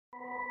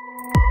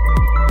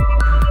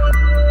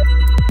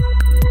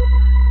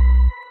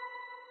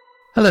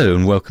Hello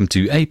and welcome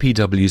to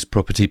APW's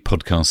Property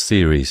Podcast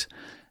Series.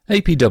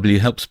 APW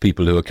helps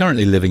people who are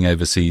currently living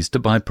overseas to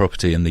buy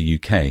property in the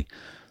UK.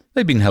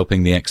 They've been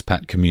helping the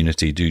expat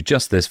community do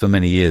just this for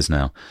many years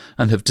now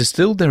and have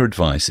distilled their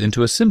advice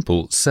into a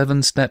simple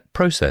 7-step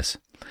process.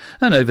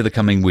 And over the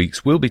coming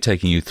weeks, we'll be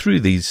taking you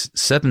through these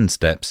 7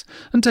 steps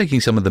and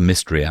taking some of the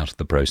mystery out of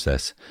the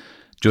process.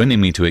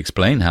 Joining me to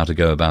explain how to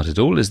go about it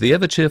all is the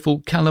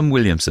ever-cheerful Callum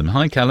Williamson.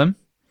 Hi, Callum.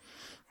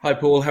 Hi,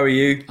 Paul. How are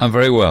you? I'm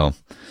very well.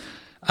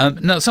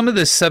 Now, some of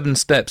this 7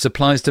 steps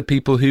applies to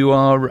people who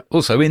are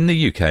also in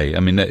the UK.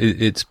 I mean,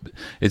 it's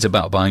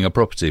about buying a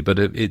property, but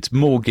it's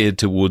more geared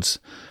towards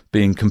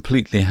being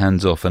completely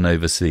hands-off and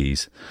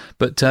overseas.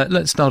 But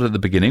let's start at the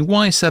beginning.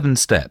 Why 7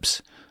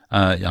 steps?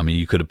 I mean,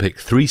 you could have picked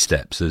 3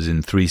 steps, as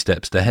in 3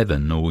 steps to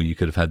heaven, or you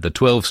could have had the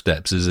 12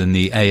 steps, as in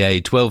the AA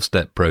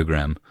 12-step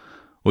programme,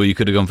 or you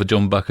could have gone for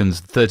John Buchan's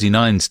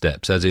 39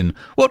 steps, as in,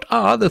 what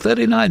are the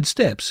 39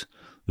 steps?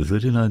 The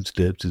 39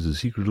 steps is a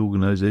secret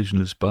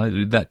organisation of spies,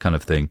 that kind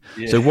of thing.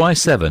 Yeah. So why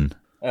 7?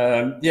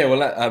 That's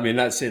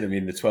it. I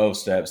mean, the 12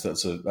 steps,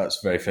 that's a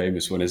very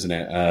famous one, isn't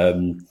it? Are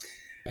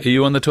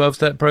you on the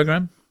 12-step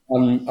programme?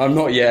 I'm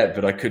not yet,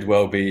 but I could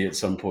well be at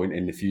some point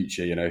in the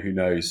future, who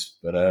knows.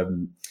 But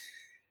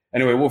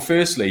anyway, well,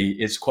 firstly,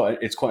 it's quite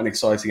an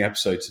exciting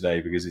episode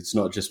today because it's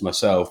not just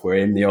myself. We're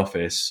in the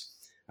office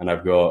and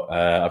I've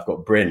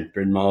got Bryn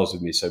Miles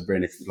with me. So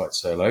Bryn, if you'd like to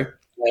say hello.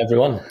 Hi,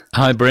 everyone.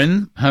 Hi,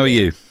 Bryn. How are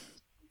you?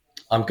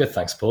 I'm good,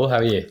 thanks, Paul. How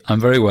are you? I'm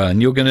very well.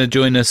 And you're going to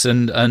join us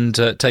and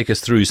take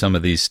us through some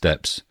of these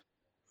steps.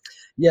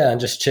 Yeah,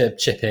 and just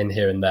chip in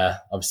here and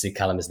there. Obviously,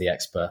 Callum is the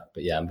expert,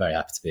 but yeah, I'm very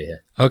happy to be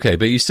here. Okay,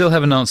 but you still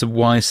haven't answered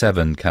why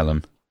 7,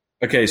 Callum.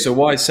 Okay, so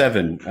why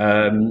 7?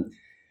 I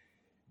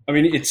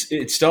mean,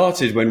 it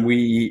started when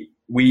we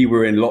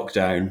were in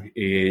lockdown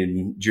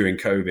during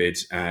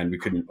COVID, and we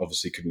couldn't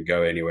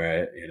go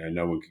anywhere.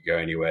 No one could go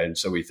anywhere, and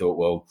so we thought,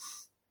 well.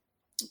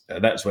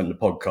 That's when the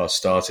podcast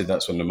started.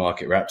 That's when the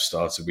market wrap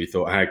started. We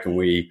thought, how can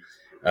we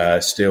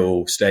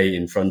still stay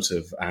in front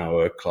of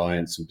our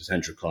clients and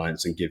potential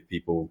clients and give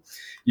people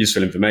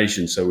useful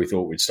information? So we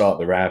thought we'd start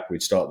the wrap,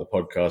 we'd start the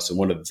podcast. And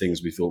one of the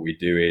things we thought we'd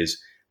do is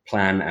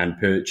plan and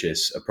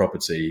purchase a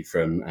property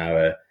from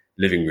our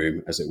living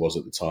room, as it was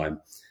at the time.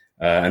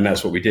 And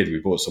that's what we did. We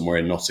bought somewhere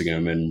in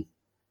Nottingham. And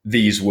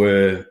these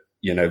were,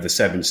 the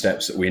 7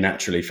 steps that we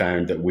naturally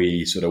found that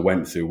we sort of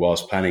went through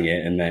whilst planning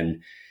it. And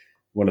then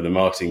one of the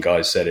marketing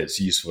guys said it's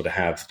useful to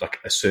have like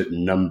a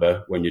certain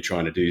number when you're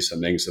trying to do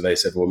something. So they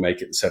said, well,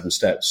 make it the 7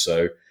 steps.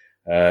 So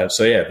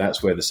yeah,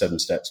 that's where the 7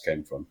 steps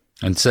came from.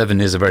 And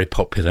 7 is a very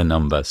popular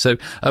number. So,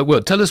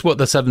 tell us what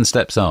the 7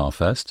 steps are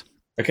first.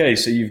 Okay,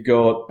 so you've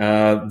got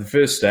the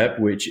first step,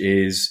 which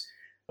is,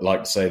 I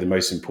like to say, the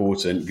most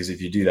important, because if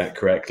you do that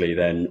correctly,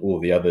 then all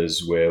the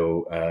others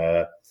will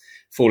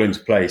fall into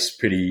place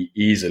pretty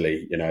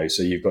easily.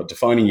 So you've got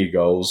defining your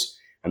goals,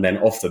 and then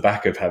off the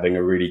back of having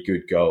a really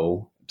good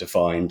goal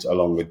defined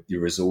along with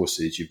your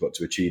resources you've got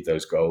to achieve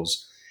those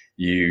goals,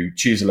 you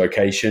choose a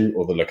location,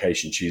 or the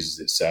location chooses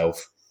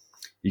itself.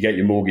 You get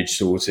your mortgage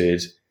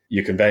sorted,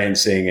 your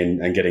conveyancing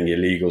and getting your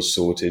legals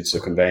sorted. So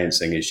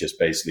conveyancing is just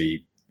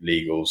basically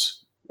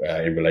legals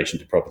in relation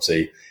to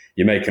property.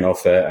 You make an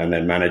offer, and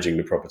then managing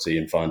the property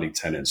and finding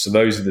tenants. So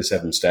those are the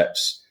 7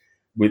 steps,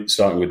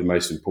 starting with the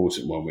most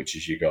important one, which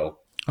is your goal.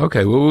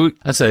 Okay, well,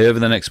 I'd say over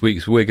the next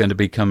weeks we're going to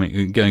be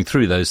going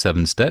through those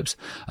 7 steps.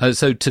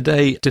 So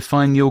today,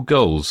 define your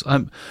goals.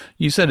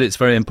 You said it's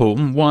very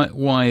important.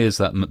 Why is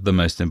that the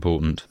most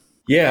important?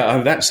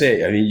 Yeah, that's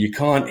it. I mean, you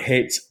can't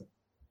hit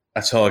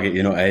a target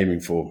you're not aiming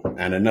for.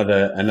 And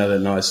another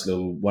nice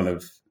little one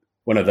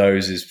of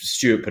those is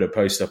Stuart put a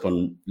post up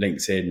on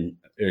LinkedIn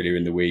earlier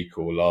in the week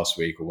or last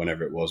week or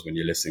whenever it was when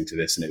you're listening to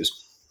this, and it was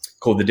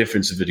called The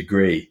Difference of a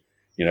Degree.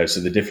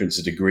 So the difference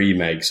a degree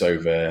makes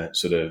over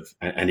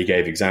and he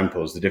gave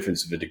examples, the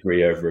difference of a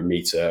degree over a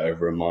meter,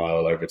 over a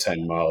mile, over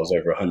 10 miles,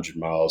 over 100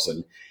 miles.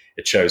 And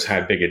it shows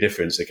how big a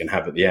difference it can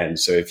have at the end.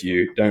 So if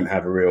you don't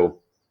have a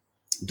real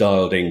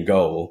dialed in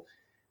goal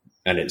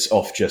and it's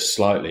off just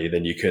slightly,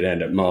 then you could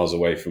end up miles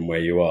away from where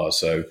you are.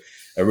 So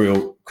a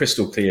real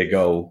crystal clear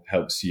goal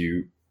helps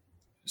you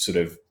sort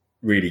of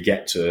really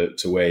get to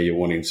where you're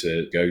wanting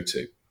to go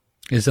to.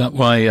 Is that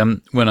why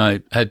when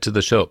I head to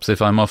the shops,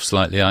 if I'm off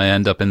slightly, I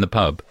end up in the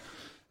pub?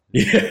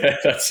 Yeah,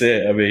 that's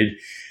it. I mean,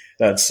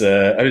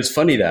 it's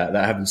funny that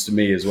happens to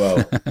me as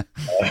well.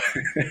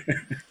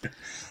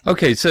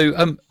 Okay, so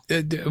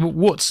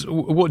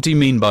what do you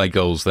mean by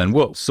goals then?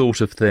 What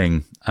sort of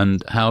thing,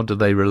 and how do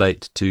they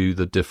relate to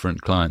the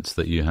different clients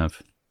that you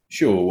have?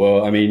 Sure.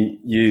 Well, I mean,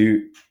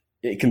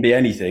 it can be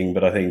anything,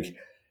 but I think,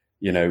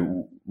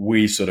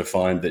 we sort of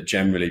find that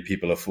generally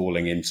people are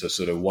falling into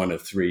sort of one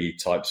of 3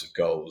 types of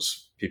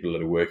goals, people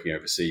that are working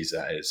overseas,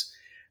 that is.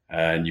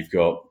 And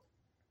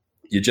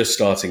you're just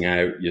starting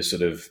out, you're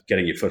sort of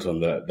getting your foot on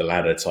the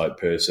ladder type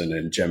person.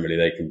 And generally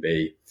they can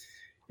be,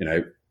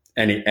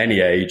 any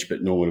age,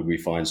 but normally we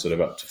find sort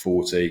of up to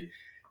 40.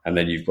 And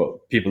then you've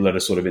got people that are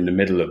sort of in the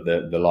middle of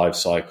the life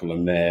cycle,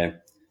 and they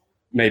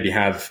maybe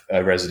have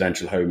a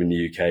residential home in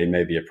the UK,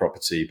 maybe a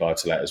property buy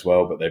to let as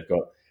well, but they've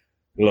got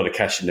a lot of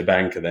cash in the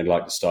bank and they'd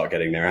like to start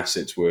getting their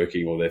assets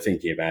working, or they're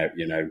thinking about,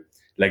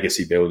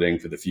 legacy building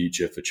for the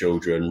future for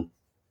children.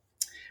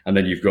 And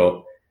then you've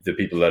got the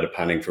people that are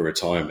planning for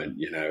retirement,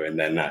 and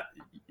then that,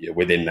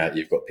 within that,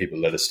 you've got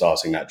people that are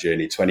starting that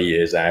journey 20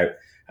 years out,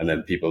 and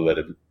then people that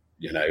have,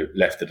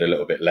 left it a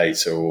little bit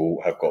later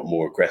or have got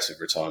more aggressive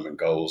retirement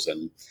goals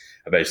and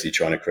are basically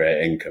trying to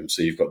create income.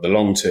 So you've got the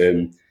long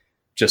term,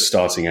 just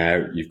starting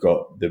out, you've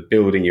got the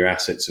building your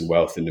assets and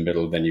wealth in the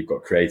middle, then you've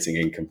got creating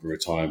income for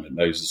retirement.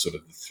 Those are sort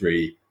of the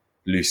three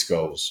loose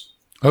goals.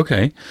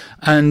 Okay.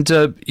 And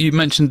you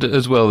mentioned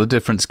as well the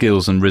different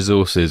skills and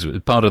resources.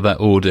 Part of that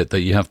audit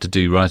that you have to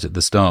do right at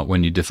the start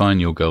when you define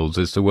your goals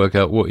is to work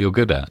out what you're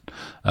good at.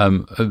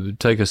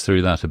 Take us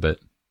through that a bit.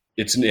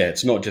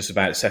 It's not just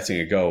about setting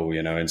a goal,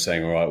 and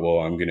saying, all right,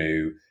 well,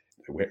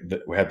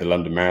 we had the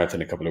London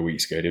Marathon a couple of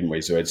weeks ago, didn't we?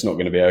 So it's not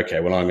going to be, okay,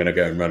 well, I'm going to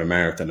go and run a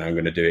marathon. I'm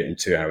going to do it in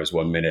 2 hours,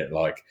 1 minute,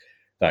 like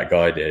that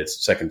guy did,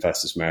 second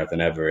fastest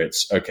marathon ever.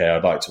 It's, okay,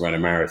 I'd like to run a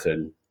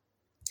marathon.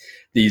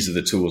 These are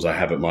the tools I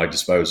have at my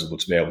disposal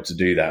to be able to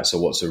do that. So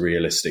what's a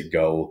realistic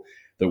goal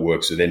that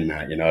works within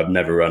that? I've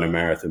never run a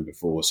marathon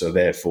before. So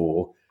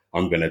therefore,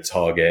 I'm going to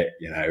target,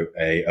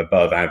 a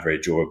above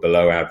average or a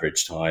below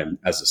average time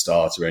as a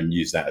starter and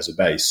use that as a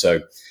base. So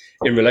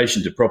in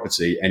relation to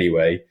property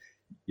anyway,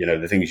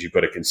 the things you've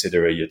got to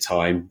consider are your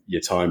time.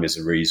 Your time is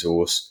a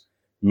resource.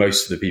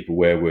 Most of the people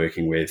we're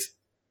working with,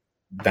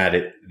 that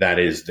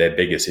is their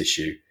biggest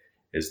issue,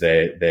 is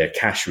they're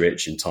cash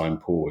rich and time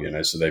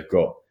poor, so they've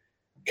got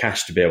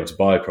cash to be able to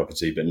buy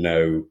property, but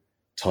no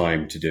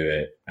time to do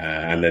it.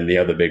 And then the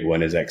other big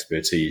one is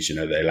expertise.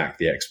 They lack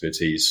the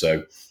expertise.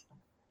 So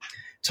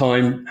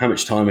time, how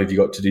much time have you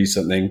got to do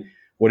something?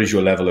 What is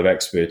your level of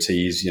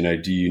expertise?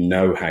 Do you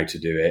know how to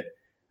do it?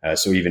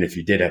 So even if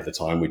you did have the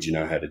time, would you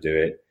know how to do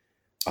it?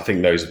 I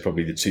think those are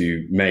probably the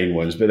two main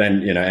ones. But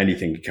then,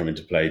 anything can come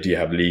into play. Do you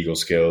have legal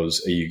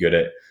skills? Are you good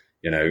at,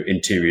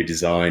 interior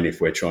design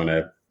if we're trying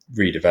to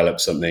redevelop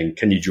something?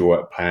 Can you draw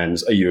up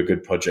plans? Are you a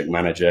good project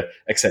manager,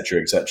 et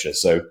cetera, et cetera?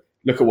 So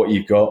look at what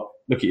you've got,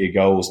 look at your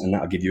goals, and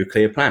that'll give you a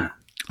clear plan.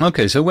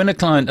 Okay, so when a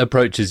client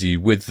approaches you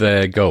with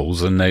their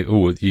goals and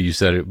you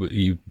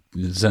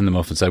send them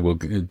off and say, well,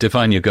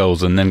 define your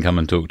goals and then come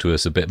and talk to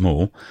us a bit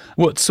more.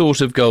 What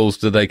sort of goals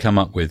do they come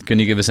up with? Can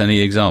you give us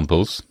any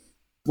examples?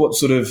 What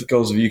sort of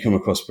goals have you come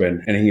across,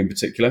 Bryn? Anything in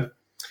particular?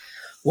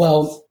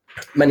 Well,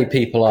 many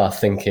people are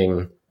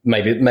thinking,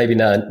 maybe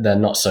they're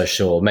not so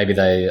sure. Maybe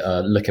they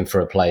are looking for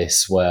a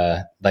place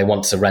where they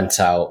want to rent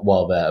out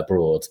while they're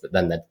abroad, but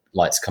then they'd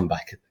like to come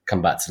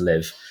back to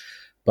live.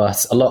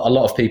 But a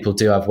lot of people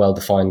do have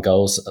well-defined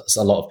goals.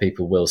 A lot of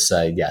people will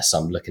say, yes,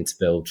 I'm looking to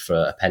build for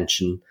a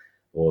pension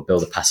or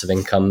build a passive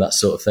income, that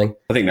sort of thing.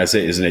 I think that's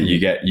it, isn't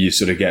it? You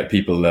sort of get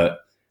people that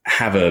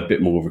have a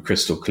bit more of a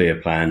crystal clear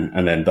plan,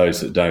 and then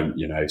those that don't,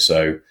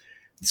 So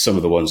some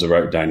of the ones I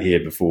wrote down here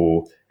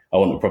before, I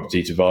want the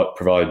property to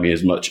provide me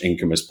as much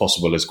income as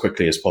possible, as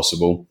quickly as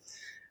possible.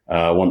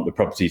 I want the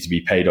property to be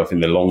paid off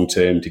in the long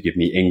term to give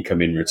me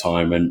income in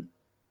retirement.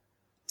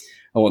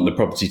 I want the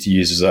property to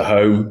use as a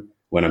home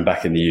when I'm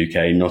back in the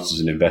UK, not as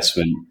an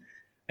investment.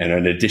 And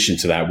in addition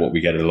to that, what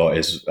we get a lot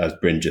is, as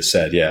Bryn just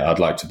said, I'd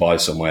like to buy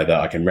somewhere that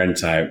I can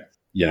rent out,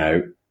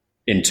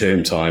 in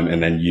term time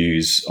and then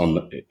use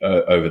on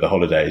over the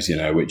holidays,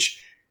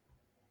 which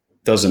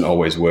doesn't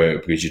always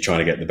work because you're trying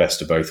to get the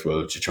best of both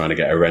worlds. You're trying to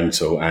get a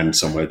rental and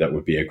somewhere that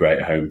would be a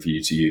great home for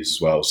you to use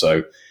as well.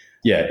 So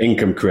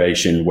income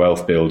creation,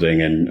 wealth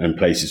building and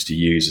places to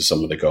use are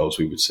some of the goals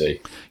we would see.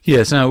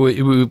 Yes. Now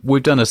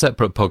we've done a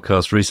separate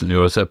podcast recently,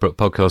 or a separate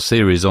podcast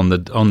series on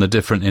the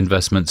different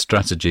investment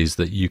strategies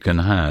that you can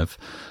have.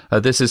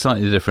 This is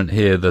slightly different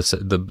here.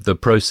 The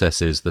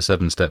process is the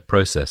 7-step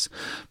process,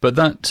 but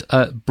that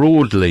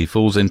broadly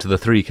falls into the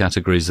three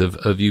categories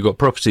of you've got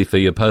property for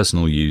your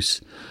personal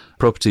use,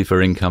 property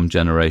for income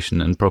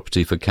generation, and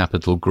property for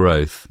capital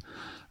growth.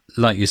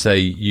 Like you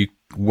say,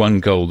 one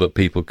goal that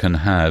people can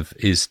have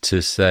is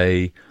to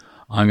say,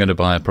 I'm going to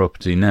buy a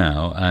property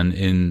now, and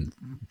in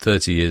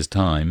 30 years'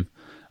 time,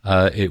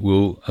 it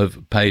will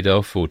have paid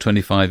off, or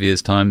 25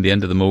 years' time, the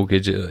end of the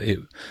mortgage, it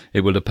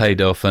will have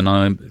paid off, and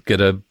I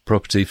get a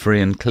property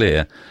free and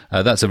clear.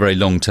 That's a very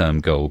long-term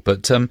goal.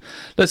 But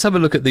let's have a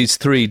look at these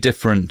three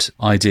different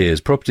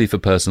ideas: property for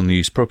personal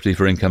use, property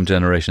for income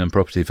generation, and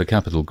property for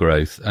capital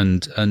growth,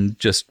 and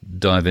just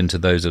dive into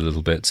those a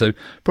little bit. So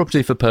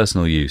property for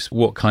personal use,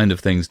 what kind of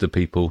things do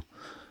people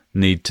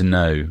need to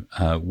know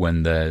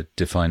when they're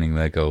defining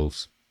their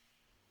goals?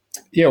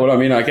 Yeah, well, I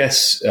mean, I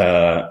guess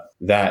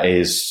that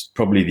is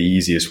probably the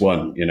easiest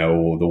one,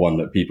 or the one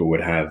that people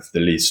would have the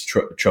least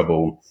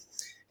trouble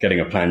getting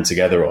a plan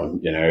together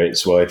on.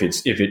 It's, well, if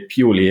it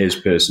purely is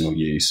personal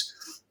use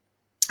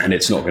and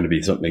it's not going to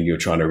be something you're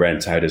trying to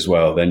rent out as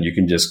well, then you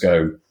can just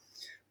go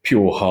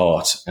pure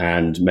heart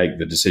and make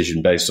the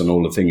decision based on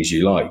all the things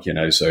you like.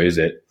 So is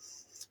it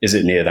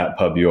near that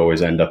pub you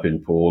always end up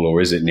in, Paul, or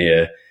is it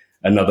near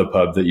another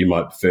pub that you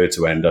might prefer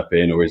to end up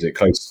in, or is it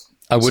close?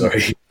 I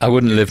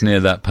wouldn't live near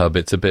that pub.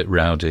 It's a bit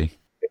rowdy.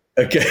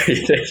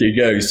 Okay, there you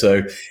go.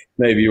 So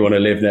maybe you want to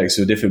live next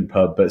to a different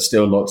pub, but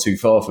still not too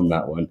far from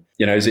that one.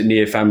 You know, is it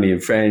near family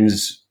and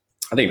friends?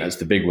 I think that's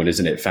the big one,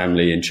 isn't it?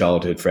 Family and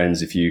childhood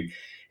friends. If you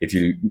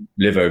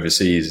live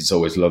overseas, it's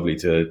always lovely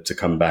to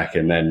come back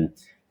and then,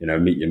 you know,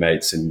 meet your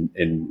mates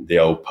in the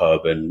old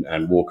pub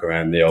and walk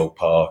around the old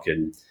park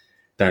and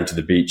down to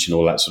the beach and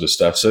all that sort of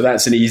stuff. So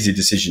that's an easy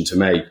decision to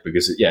make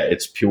because, yeah,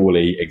 it's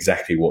purely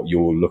exactly what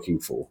you're looking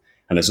for.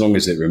 And as long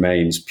as it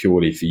remains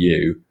purely for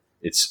you,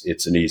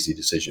 it's an easy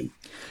decision.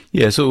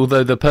 Yes,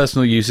 although the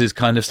personal use is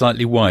kind of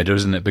slightly wider,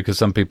 isn't it? Because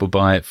some people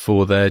buy it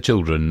for their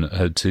children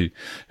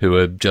who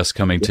are just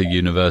coming to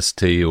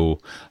university, or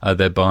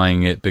they're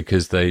buying it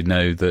because they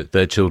know that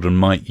their children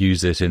might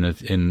use it in a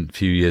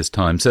few years'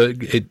 time. So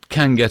it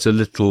can get a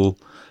little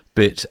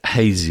bit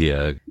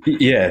hazier.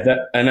 Yeah,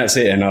 that's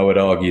it. And I would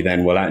argue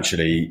then, well,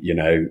 actually, you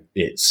know,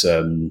 it's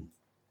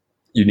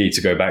you need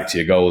to go back to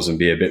your goals and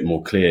be a bit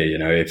more clear. You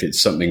know, if it's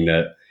something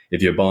that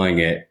if you're buying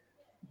it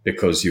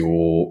because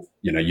you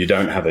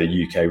don't have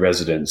a UK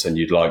residence and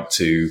you'd like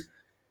to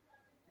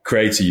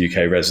create a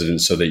UK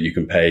residence so that you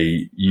can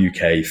pay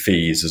UK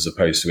fees as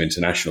opposed to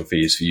international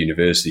fees for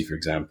university, for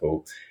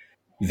example,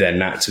 then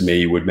that to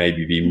me would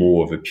maybe be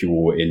more of a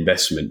pure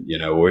investment, you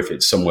know, or if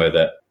it's somewhere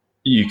that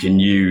you can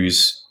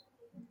use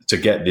to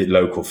get the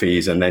local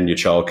fees and then your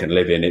child can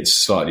live in, it's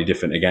slightly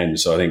different again.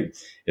 So I think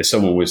if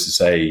someone was to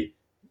say,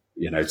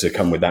 you know, to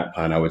come with that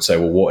plan, I would say,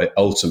 well, what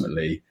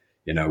ultimately,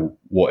 you know,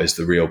 what is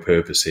the real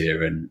purpose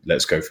here? And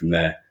let's go from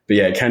there. But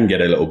yeah, it can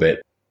get a little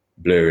bit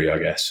blurry, I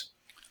guess.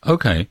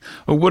 Okay.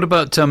 Well, what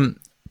about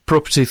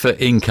property for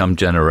income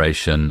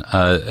generation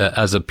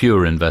as a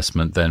pure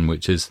investment then,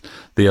 which is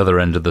the other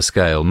end of the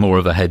scale, more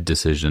of a head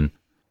decision?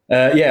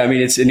 Yeah, I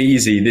mean, it's an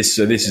easy, this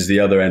is the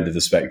other end of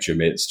the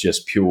spectrum. It's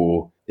just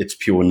pure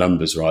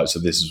numbers, right? So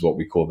this is what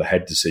we call the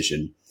head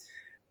decision.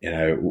 You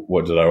know,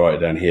 what did I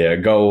write down here? A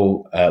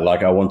goal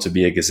like I want to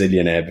be a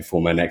gazillionaire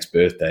before my next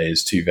birthday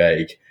is too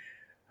vague.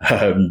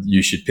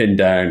 You should pin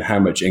down how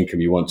much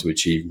income you want to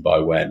achieve and by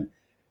when.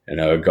 You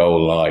know, a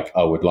goal like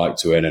I would like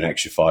to earn an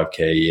extra 5k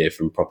a year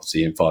from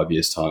property in 5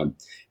 years' time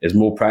is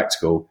more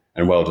practical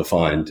and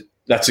well-defined.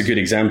 That's a good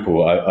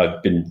example.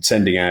 I've been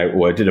sending out,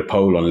 or I did a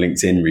poll on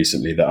LinkedIn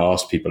recently that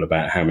asked people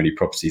about how many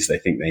properties they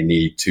think they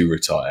need to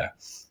retire.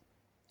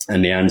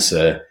 And the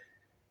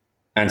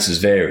answers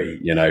vary,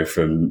 you know,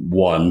 from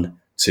 1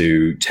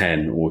 to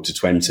 10 or to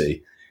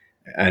 20.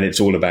 And it's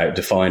all about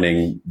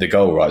defining the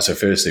goal, right? So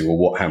firstly,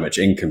 well, how much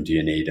income do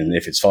you need? And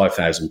if it's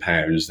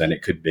 £5,000, then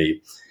it could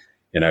be,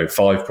 you know,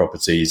 5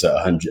 properties at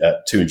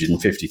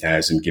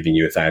 250,000, giving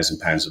you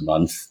 £1,000 a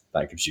month.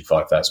 That gives you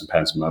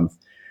 £5,000 a month.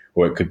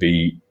 Or it could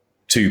be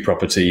 2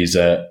 properties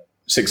at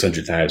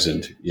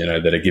 600,000, you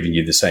know, that are giving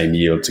you the same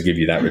yield to give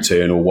you that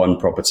return, or 1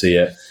 property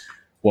at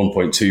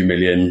 1.2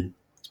 million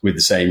with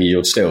the same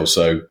yield still.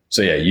 So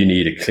yeah, you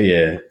need a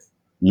clear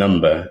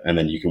number and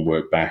then you can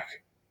work back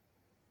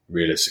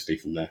realistically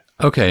from there.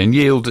 Okay, and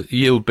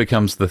yield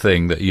becomes the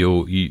thing that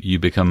you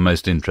become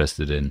most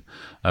interested in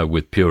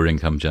with pure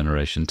income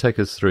generation. Take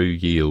us through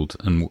yield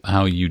and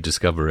how you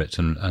discover it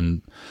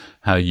and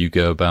how you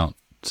go about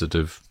sort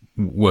of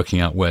working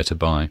out where to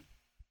buy.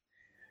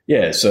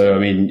 Yeah, so I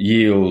mean,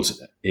 yield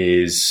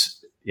is,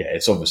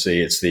 it's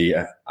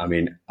the,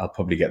 I'll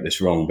probably get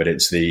this wrong, but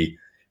it's the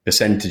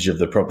percentage of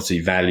the property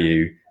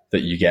value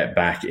that you get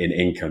back in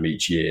income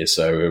each year.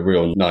 So a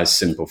real nice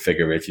simple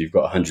figure, if you've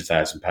got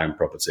 £100,000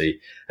 property,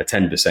 a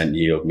 10%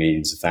 yield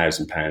means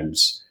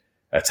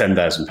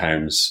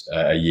 £10,000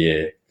 a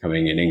year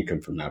coming in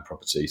income from that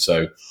property.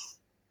 So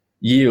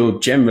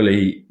yield,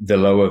 generally the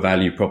lower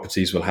value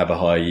properties will have a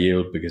higher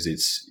yield because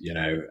it's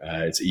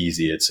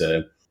easier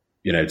to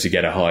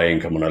get a high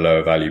income on a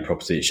lower value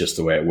property. It's just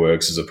the way it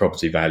works. As the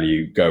property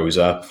value goes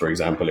up, for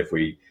example, if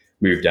we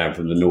move down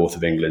from the north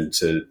of England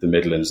to the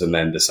Midlands and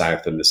then the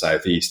south and the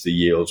southeast, the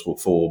yields will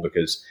fall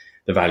because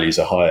the values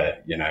are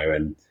higher, you know.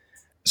 And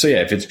so,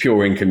 yeah, if it's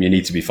pure income, you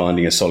need to be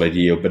finding a solid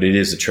yield, but it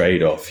is a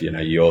trade-off. You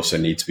know, you also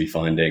need to be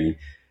finding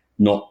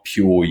not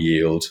pure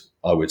yield,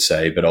 I would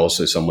say, but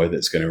also somewhere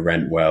that's going to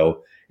rent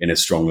well in a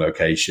strong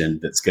location,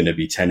 that's going to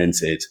be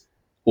tenanted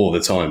all the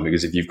time.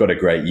 Because if you've got a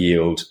great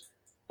yield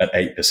at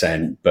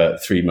 8%,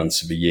 but 3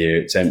 months of the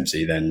year it's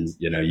empty, then,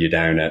 you know, you're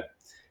down at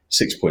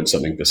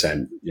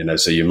 6-point-something%, you know,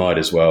 so you might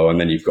as well, and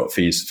then you've got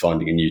fees for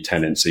finding a new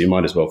tenant. So you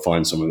might as well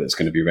find someone that's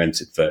going to be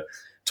rented for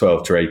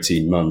 12 to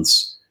 18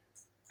 months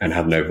and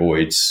have no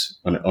voids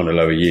on a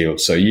lower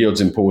yield. So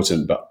yield's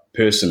important, but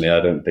personally,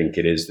 I don't think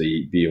it is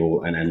the be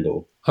all and end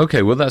all.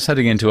 Okay, well, that's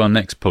heading into our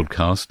next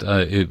podcast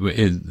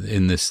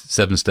in this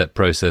 7-step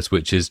process,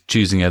 which is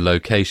choosing a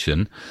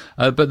location.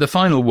 But the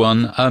final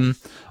one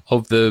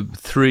of the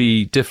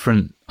 3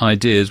 different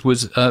ideas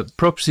was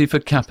property for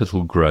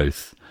capital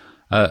growth.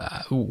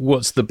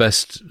 What's the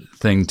best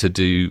thing to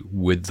do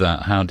with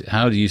that?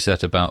 How do you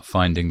set about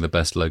finding the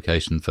best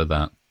location for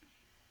that?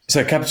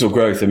 So capital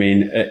growth, I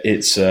mean,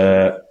 it's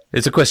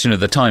It's a question of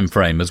the time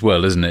frame as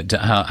well, isn't it?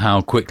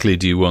 How quickly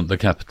do you want the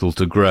capital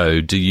to grow?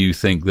 Do you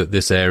think that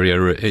this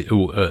area,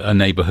 a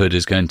neighbourhood,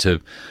 is going to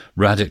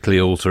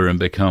radically alter and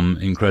become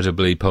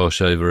incredibly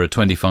posh over a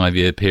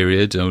 25-year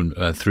period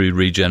through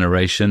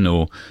regeneration?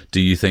 Or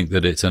do you think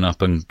that it's an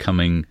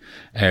up-and-coming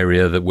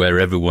area where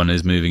everyone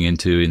is moving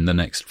into in the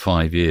next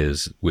 5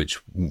 years,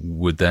 which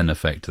would then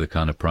affect the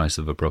kind of price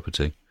of a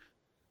property?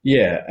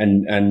 Yeah,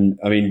 and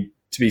I mean,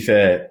 to be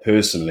fair,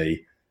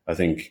 personally, I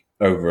think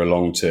over a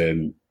long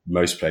term,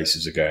 most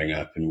places are going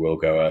up and will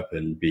go up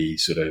and be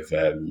sort of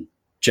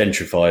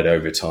gentrified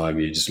over time.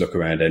 You just look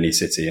around any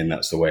city and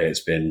that's the way it's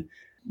been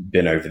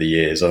over the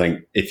years. I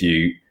think if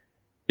you're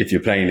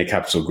playing the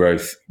capital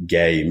growth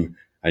game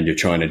and you're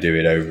trying to do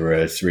it over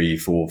a 3,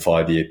 4,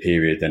 5 year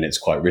period, then it's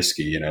quite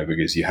risky,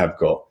 because you have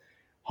got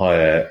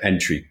higher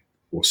entry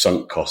or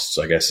sunk costs,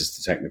 I guess is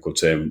the technical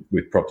term,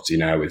 with property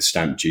now, with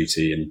stamp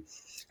duty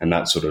and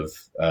that sort of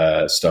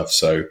stuff.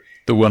 So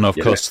the one-off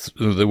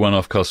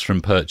costs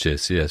from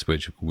purchase, yes,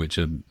 which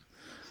are,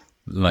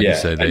 like you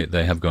say,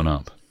 they have gone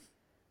up.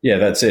 Yeah,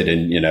 that's it.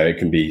 And, it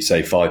can be,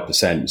 say,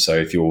 5%. So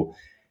if you're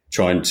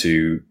trying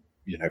to,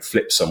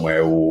 flip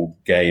somewhere or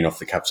gain off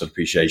the capital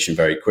appreciation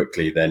very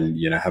quickly, then,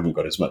 haven't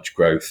got as much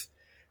growth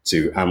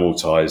to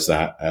amortize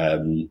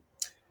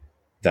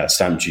that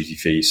stamp duty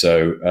fee.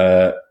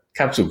 So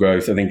capital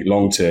growth, I think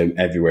long-term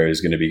everywhere is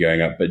going to be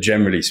going up. But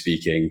generally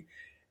speaking,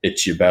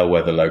 it's your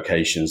bellwether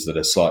locations that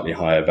are slightly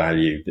higher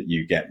value that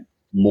you get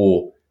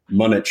more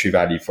monetary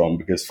value from,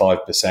 because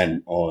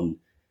 5% on,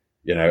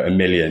 $1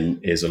 million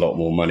is a lot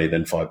more money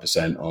than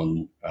 5%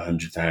 on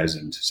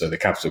 100,000. So the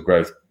capital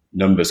growth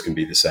numbers can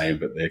be the same,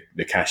 but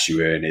the cash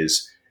you earn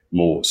is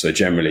more. So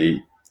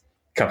generally,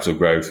 capital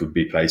growth would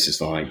be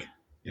places like,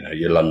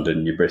 your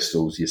London, your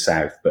Bristols, your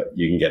South, but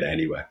you can get it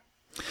anywhere.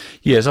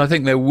 Yes, I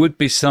think there would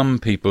be some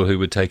people who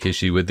would take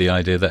issue with the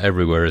idea that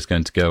everywhere is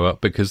going to go up,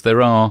 because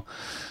there are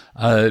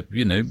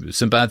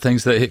some bad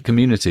things that hit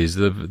communities.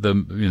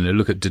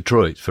 Look at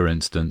Detroit, for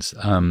instance,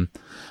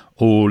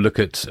 or look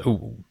at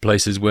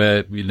places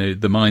where,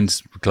 the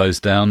mines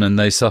closed down and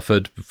they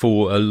suffered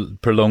for a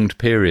prolonged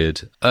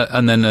period.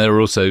 And then there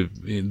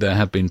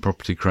have been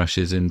property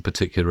crashes in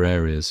particular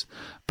areas.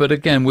 But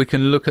again, we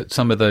can look at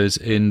some of those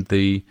in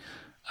the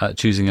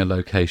choosing a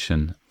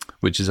location,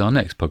 which is our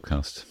next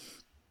podcast.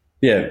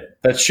 Yeah,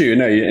 that's true.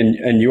 No,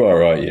 and you are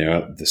right.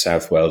 The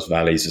South Wales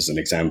valleys as an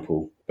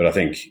example, but I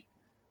think,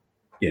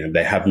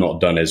 they have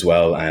not done as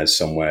well as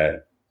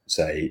somewhere,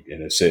 say,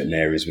 certain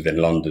areas within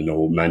London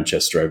or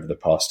Manchester over the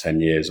past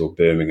 10 years, or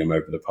Birmingham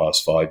over the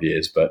past 5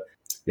 years. But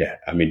yeah,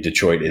 I mean,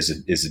 Detroit is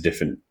an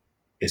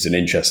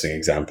interesting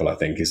example, I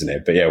think, isn't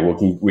it? But yeah,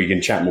 we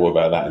can chat more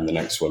about that in the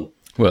next one.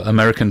 Well,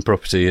 American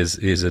property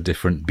is a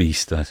different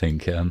beast, I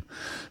think.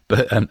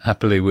 But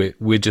happily,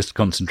 we're just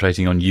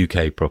concentrating on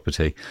UK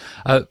property.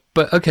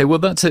 But okay, well,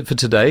 that's it for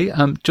today.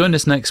 Join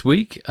us next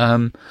week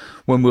when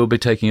we'll be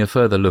taking a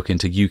further look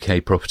into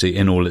UK property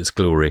in all its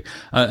glory.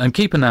 And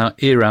keep an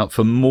ear out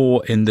for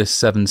more in this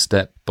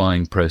 7-step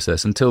buying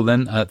process. Until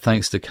then,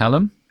 thanks to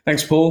Callum.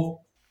 Thanks,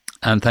 Paul.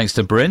 And thanks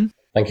to Bryn.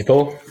 Thank you,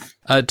 Paul.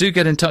 Do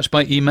get in touch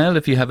by email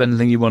if you have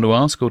anything you want to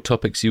ask or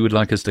topics you would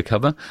like us to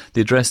cover.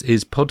 The address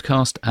is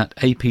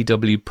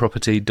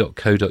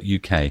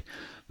podcast@apwproperty.co.uk.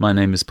 My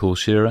name is Paul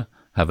Shearer.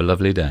 Have a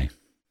lovely day.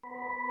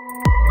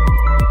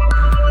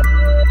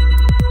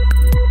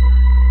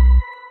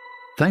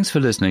 Thanks for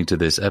listening to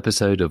this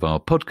episode of our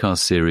podcast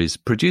series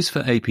produced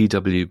for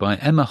APW by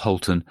Emma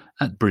Holton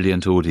at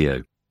Brilliant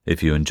Audio.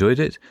 If you enjoyed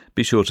it,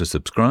 be sure to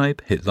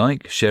subscribe, hit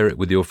like, share it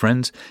with your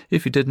friends.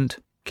 If you didn't,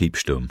 keep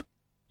stum.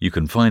 You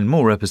can find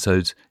more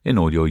episodes in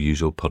all your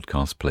usual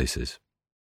podcast places.